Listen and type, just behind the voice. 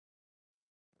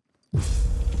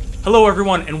Hello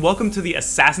everyone, and welcome to the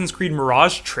Assassin's Creed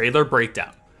Mirage trailer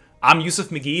breakdown. I'm Yusuf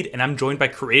Magid, and I'm joined by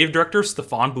creative director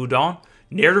Stephane Boudon,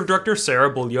 narrative director Sarah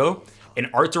Beaulieu, and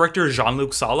art director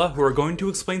Jean-Luc Sala, who are going to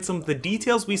explain some of the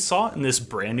details we saw in this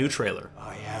brand new trailer.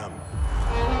 I am.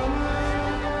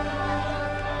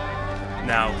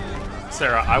 Now,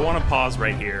 Sarah, I want to pause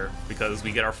right here because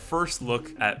we get our first look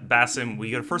at Basim. We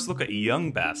get a first look at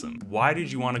young Basim. Why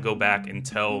did you want to go back and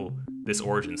tell this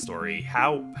origin story?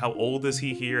 How old is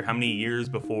he here? How many years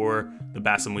before the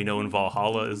Basim we know in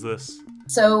Valhalla is this?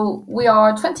 So we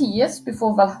are 20 years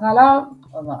before Valhalla,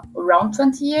 around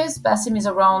 20 years. Basim is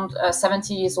around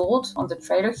 70 years old on the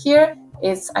trailer here.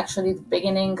 It's actually the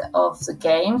beginning of the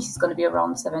game. He's going to be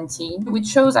around 17. We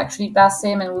chose actually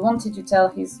Basim, and we wanted to tell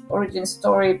his origin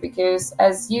story because,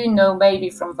 as you know maybe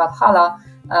from Valhalla,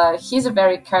 he's a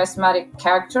very charismatic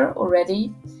character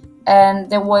already.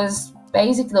 And there was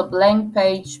basically a blank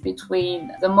page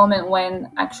between the moment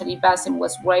when actually Basim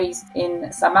was raised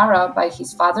in Samara by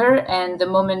his father and the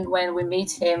moment when we meet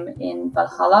him in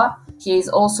Valhalla. He is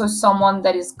also someone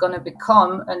that is going to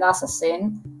become an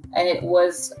assassin, and it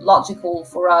was logical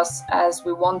for us as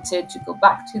we wanted to go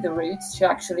back to the roots to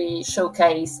actually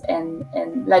showcase and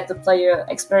let the player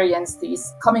experience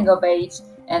this coming of age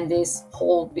and this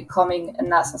whole becoming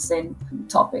an assassin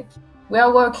topic. We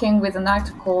are working with an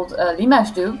actor called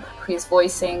L'Image Dub, who is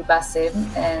voicing Basim,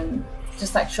 and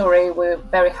just like Shore, we're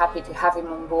very happy to have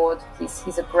him on board.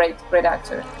 He's a great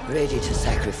actor. Ready to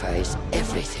sacrifice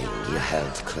everything you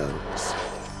held close.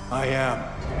 I am.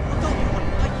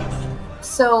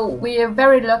 So we are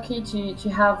very lucky to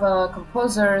have a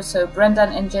composer, so Brendan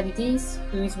Angelidis,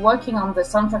 who is working on the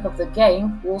soundtrack of the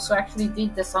game, who also actually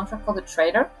did the soundtrack for the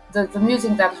trailer. The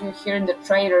music that you hear in the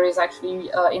trailer is actually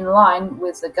in line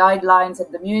with the guidelines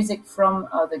and the music from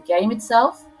the game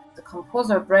itself. The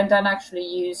composer Brendan actually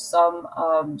used some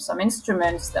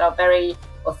instruments that are very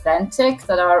authentic,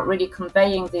 that are really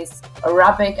conveying this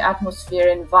Arabic atmosphere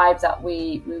and vibe that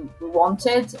we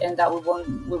wanted, and that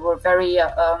we were very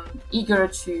eager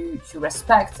to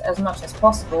respect as much as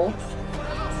possible.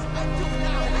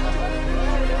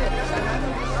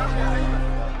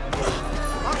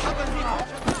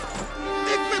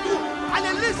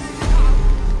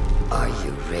 Are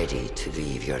you ready to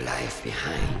leave your life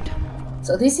behind?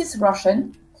 So this is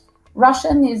Russian.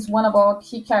 Russian is one of our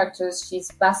key characters. She's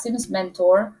Basim's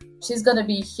mentor. She's going to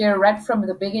be here right from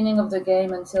the beginning of the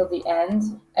game until the end.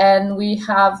 And we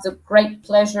have the great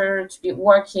pleasure to be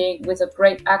working with a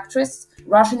great actress.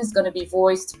 Russian is going to be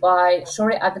voiced by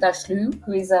Shore Agdashlu,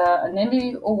 who is an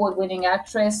Emmy Award-winning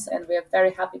actress, and we are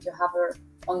very happy to have her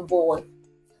on board.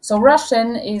 So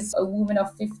Russian is a woman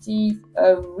of 50,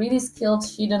 a really skilled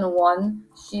hidden one.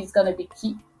 She's going to be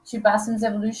key to Basim's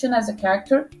evolution as a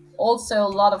character. Also a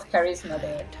lot of charisma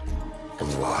there.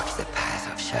 And walk the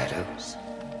path of shadows.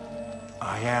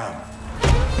 I am.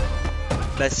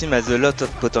 Basim has a lot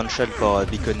of potential for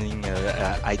becoming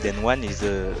Hidden One. He's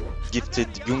a gifted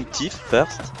young thief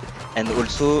first, and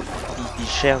also he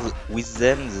shares with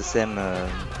them the same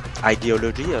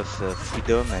ideology of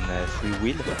freedom and free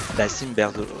will. Basim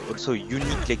bears also a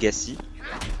unique legacy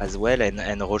as well,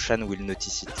 and Roshan will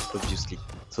notice it, obviously.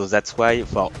 So that's why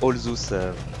for all those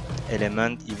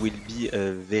elements, he will be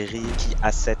a very key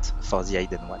asset for the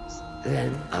Hidden Ones.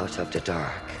 Then out of the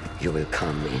dark, you will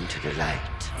come into the light.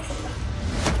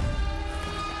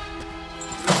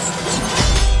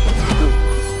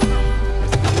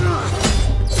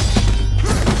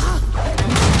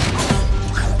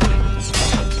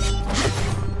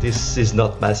 This is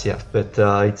not massive, but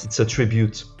it's a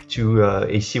tribute to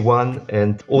AC1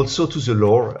 and also to the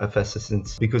lore of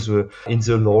Assassins, because in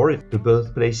the lore, the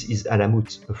birthplace is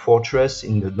Alamut, a fortress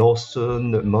in the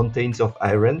northern mountains of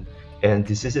Iran, and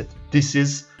this is it. This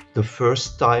is the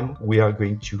first time we are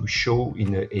going to show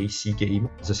in an AC game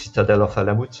the Citadel of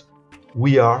Alamut.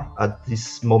 We are at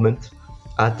this moment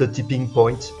at the tipping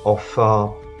point of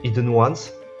Hidden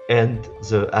Ones and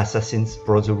the Assassin's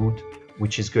Brotherhood,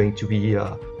 which is going to be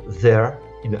there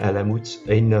in Alamut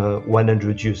in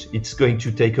 100 years. It's going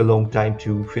to take a long time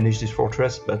to finish this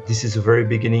fortress, but this is the very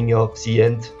beginning of the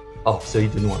end of the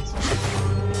Hidden Ones.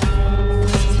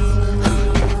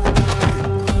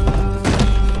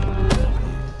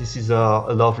 This is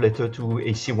a love letter to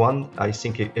AC1. I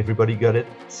think everybody got it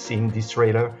seeing this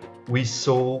trailer. We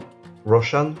saw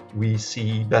Roshan, we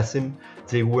see Basim.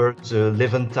 They wear the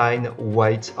Levantine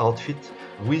white outfit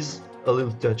with a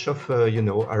little touch of,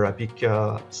 Arabic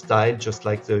style, just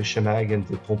like the shemag and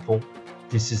the pompon.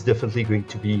 This is definitely going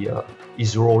to be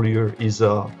his role here, his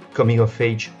coming of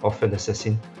age of an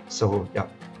assassin. So yeah,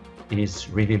 he's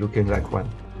really looking like one.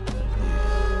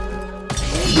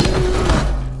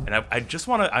 And I just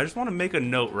want to make a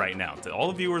note right now to all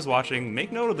the viewers watching.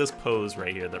 Make note of this pose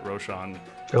right here that Roshan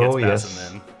gets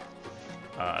Basim in,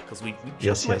 because we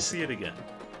just might see it again.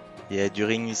 Yeah,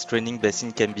 during his training,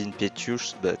 Basim can be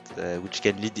impetuous, but which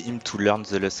can lead him to learn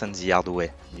the lesson the hard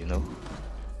way, you know.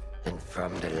 And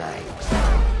from the light,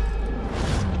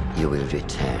 you will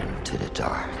return to the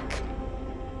dark.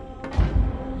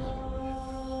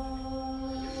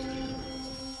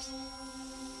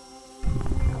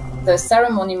 The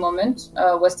ceremony moment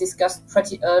was discussed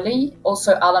pretty early.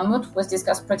 Also, Alamut was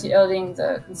discussed pretty early in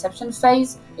the conception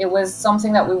phase. It was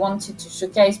something that we wanted to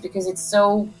showcase because it's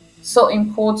so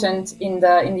important in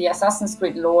the Assassin's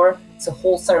Creed lore. It's a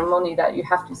whole ceremony that you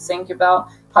have to think about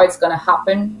how it's going to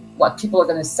happen, what people are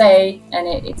going to say, and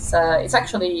it's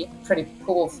actually a pretty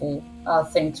powerful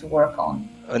thing to work on.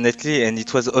 Honestly, and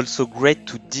it was also great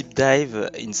to deep dive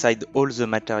inside all the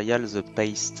material the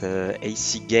past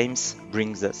AC games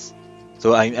brings us.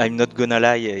 So I'm not gonna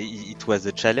lie, it was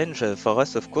a challenge for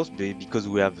us, of course, because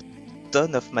we have a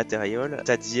ton of material.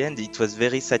 At the end, it was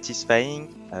very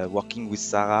satisfying working with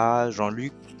Sarah,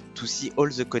 Jean-Luc, to see all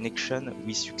the connection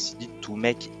we succeeded to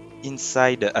make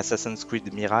inside Assassin's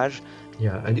Creed Mirage.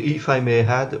 Yeah, and if I may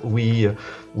add, we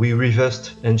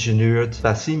reversed engineered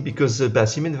Basim because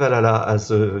Basim in Valhalla has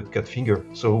a cut finger,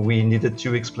 so we needed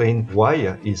to explain why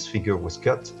his finger was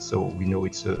cut. So we know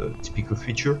it's a typical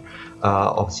feature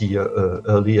of the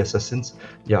early assassins.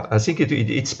 Yeah, I think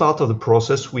it's part of the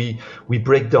process. We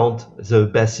break down the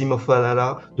Basim of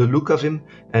Valhalla, the look of him,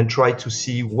 and try to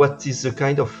see what is the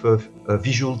kind of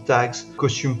visual tags,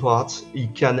 costume parts he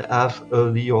can have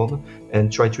early on, and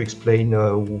try to explain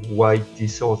why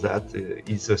this or that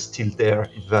is still there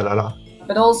in Valhalla.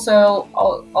 But also,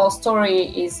 our story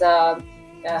is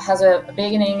has a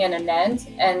beginning and an end,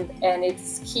 and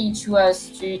it's key to us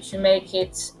to make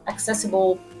it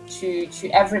accessible to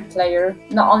every player,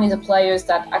 not only the players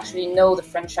that actually know the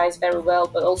franchise very well,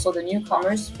 but also the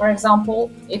newcomers, for example.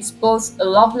 It's both a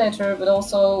love letter, but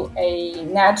also a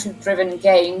narrative-driven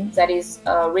game that is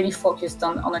really focused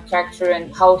on a character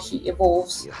and how he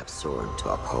evolves. You have sworn to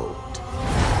uphold.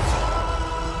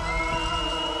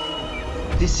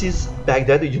 This is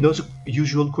Baghdad. You know, the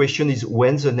usual question is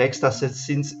when the next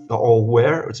Assassin's or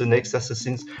where the next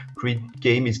Assassin's Creed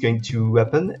game is going to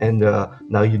happen. And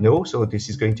now you know, so this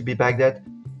is going to be Baghdad.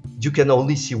 You can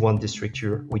only see one district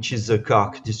here, which is the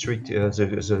Kark district,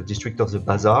 the district of the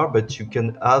Bazaar, but you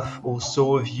can have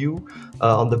also a view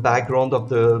on the background of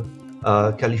the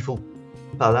Caliphal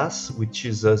Palace, which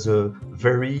is the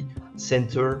very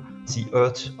center, the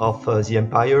heart of the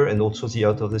empire and also the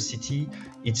heart of the city.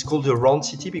 It's called a round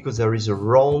city because there is a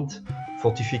round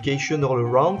fortification all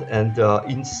around, and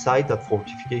inside that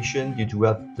fortification you do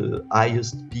have the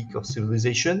highest peak of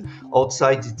civilization.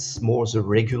 Outside it's more the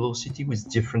regular city with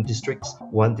different districts,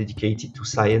 one dedicated to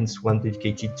science, one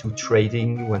dedicated to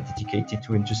trading, one dedicated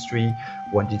to industry,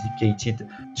 one dedicated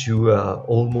to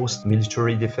almost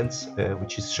military defense,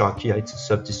 which is Sharkia, it's a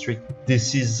sub-district.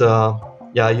 This is,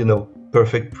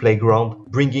 perfect playground,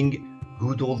 bringing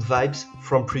good old vibes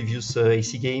from previous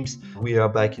AC games. We are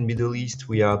back in Middle East,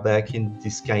 we are back in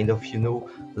this kind of,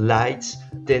 light,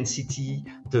 density,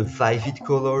 the vivid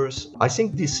colors. I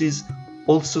think this is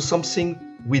also something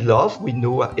we love. We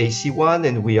know AC1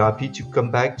 and we are happy to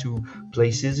come back to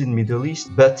places in Middle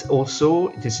East, but also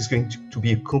this is going to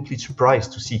be a complete surprise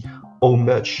to see how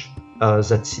much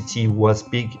that city was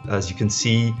big. As you can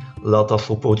see, a lot of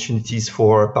opportunities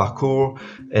for parkour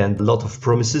and a lot of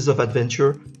promises of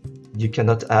adventure. You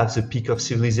cannot have the peak of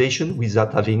civilization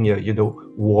without having,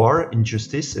 war,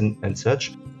 injustice, and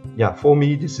such. Yeah, for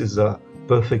me, this is a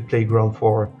perfect playground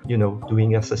for,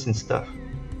 doing assassin stuff.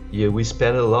 Yeah, we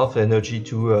spend a lot of energy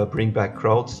to bring back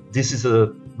crowds. This is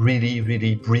a really,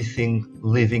 really breathing,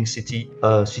 living city,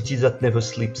 a city that never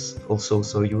sleeps also,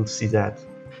 so you'll see that.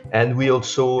 And we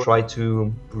also try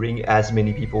to bring as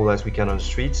many people as we can on the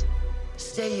streets.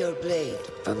 Stay your blade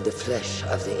from the flesh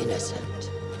of the innocent.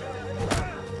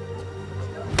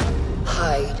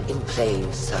 Hide in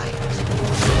plain sight.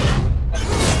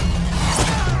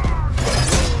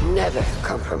 Never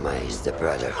compromise the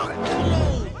Brotherhood.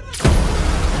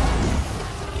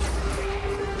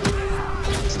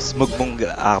 The smoke bomb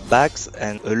are back,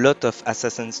 and a lot of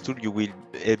assassin's tools you will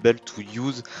be able to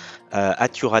use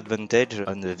at your advantage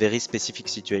on a very specific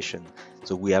situation.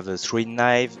 So we have a throwing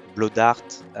knife, blow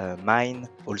dart, mine,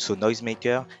 also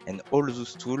noisemaker, and all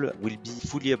those tools will be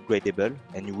fully upgradable,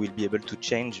 and you will be able to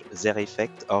change their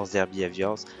effect or their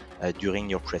behaviors during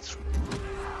your playthrough.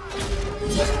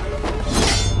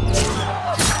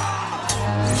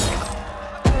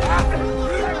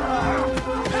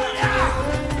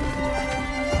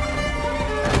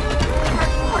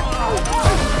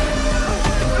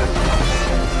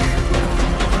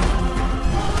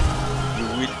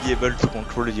 able to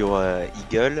control your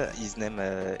eagle. His name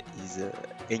is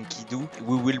Enkidu.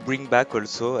 We will bring back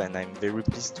also, and I'm very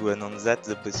pleased to announce that,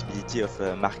 the possibility of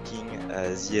marking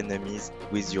the enemies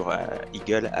with your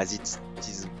eagle, as it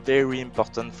is very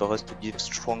important for us to give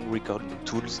strong recording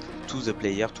tools to the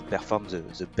player to perform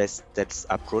the best stealth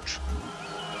approach.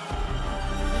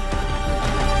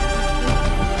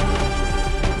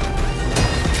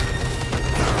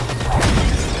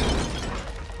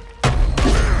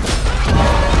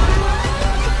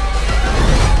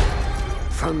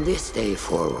 From this day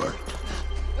forward,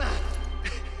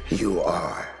 you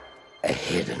are a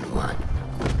hidden one.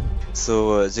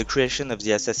 So the creation of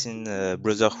the Assassin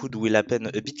Brotherhood will happen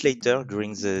a bit later,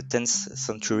 during the 10th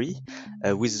century,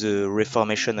 with the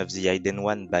reformation of the Hidden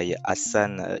One by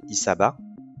Hassan Isaba.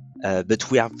 But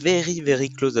we are very, very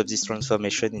close of this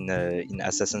transformation in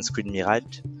Assassin's Creed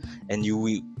Mirage, and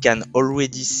you can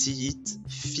already see it,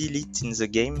 feel it in the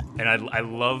game. And I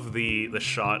love the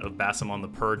shot of Basim on the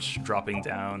perch dropping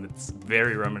down. It's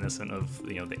very reminiscent of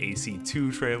the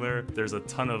AC2 trailer. There's a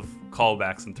ton of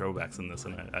callbacks and throwbacks in this,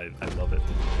 and I love it.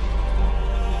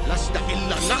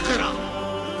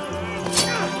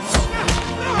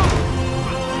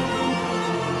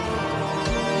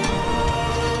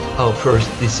 Oh, first,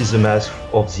 this is a mask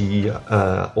of the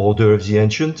Order of the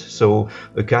Ancient, so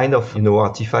a kind of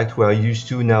artifact we are used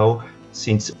to now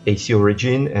since AC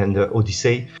Origin and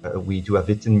Odyssey. We do have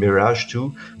it in Mirage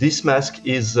too. This mask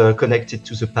is connected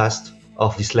to the past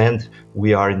of this land.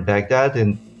 We are in Baghdad,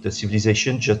 and the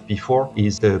civilization just before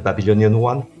is the Babylonian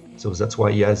one, so that's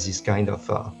why he has this kind of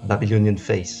Babylonian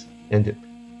face. And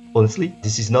honestly,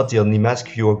 this is not the only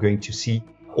mask you are going to see.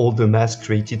 All the masks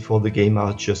created for the game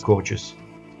are just gorgeous.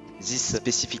 This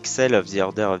specific cell of the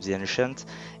Order of the Ancient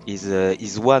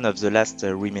is one of the last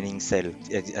remaining cells,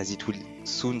 as it will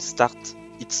soon start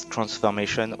its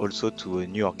transformation also to a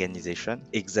new organization,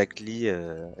 exactly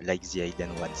like the Hidden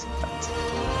Ones, in fact.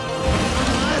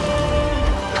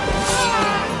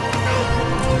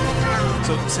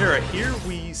 So Sarah, here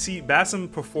we see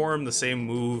Basim perform the same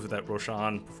move that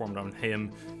Roshan performed on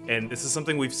him, and this is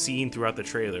something we've seen throughout the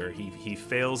trailer. He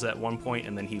fails at one point,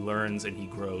 and then he learns and he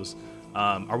grows.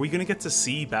 Are we going to get to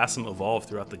see Basim evolve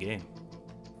throughout the game?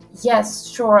 Yes,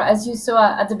 sure. As you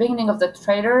saw at the beginning of the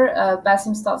trailer,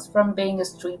 Basim starts from being a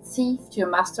street thief to a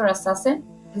master assassin.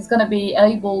 He's going to be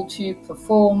able to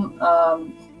perform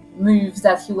moves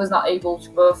that he was not able to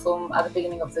perform at the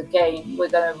beginning of the game. We're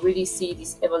going to really see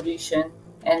this evolution,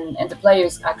 and the player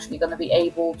is actually going to be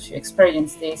able to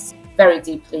experience this very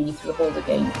deeply through the whole of the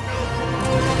game.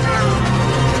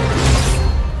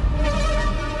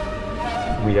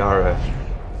 We are a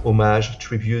homage,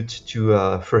 tribute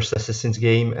to first Assassin's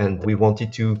game, and we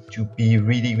wanted to be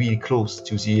really, really close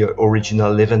to the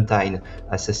original Levantine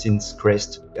Assassin's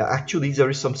crest. Actually, there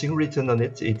is something written on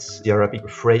it. It's the Arabic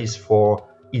phrase for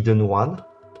Hidden One.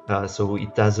 So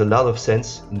it has a lot of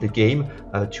sense in the game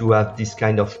to have this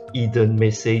kind of hidden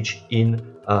message in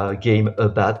a game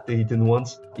about the Hidden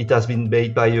Ones. It has been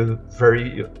made by a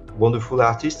very wonderful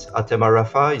artist. Atem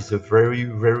Arafa is a very,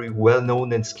 very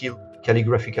well-known and skilled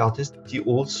calligraphic artist. He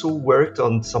also worked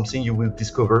on something you will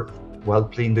discover while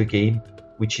playing the game,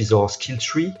 which is our skill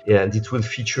tree, and it will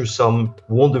feature some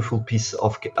wonderful piece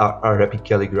of Arabic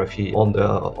calligraphy on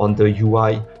the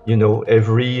UI.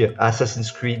 Every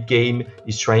Assassin's Creed game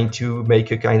is trying to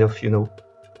make a kind of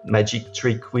magic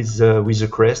trick with the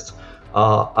crest.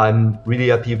 I'm really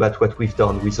happy about what we've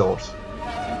done with ours.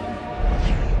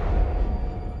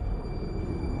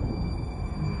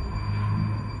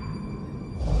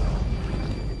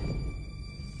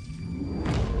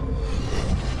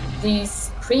 This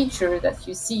creature that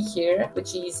you see here,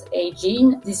 which is a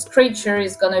gene, this creature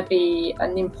is going to be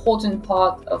an important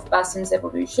part of Basim's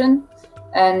evolution,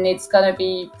 and it's going to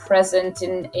be present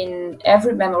in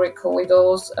every memory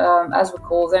corridors, as we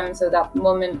call them. So that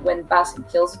moment when Basim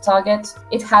kills a target,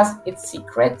 it has its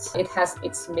secret, it has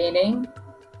its meaning.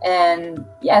 And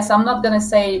yes, I'm not going to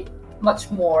say much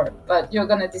more, but you're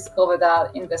going to discover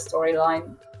that in the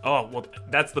storyline. Oh, well,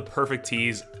 that's the perfect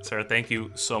tease. Sarah, thank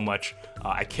you so much.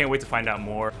 I can't wait to find out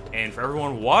more. And for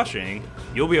everyone watching,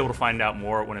 you'll be able to find out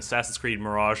more when Assassin's Creed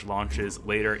Mirage launches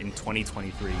later in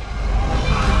 2023.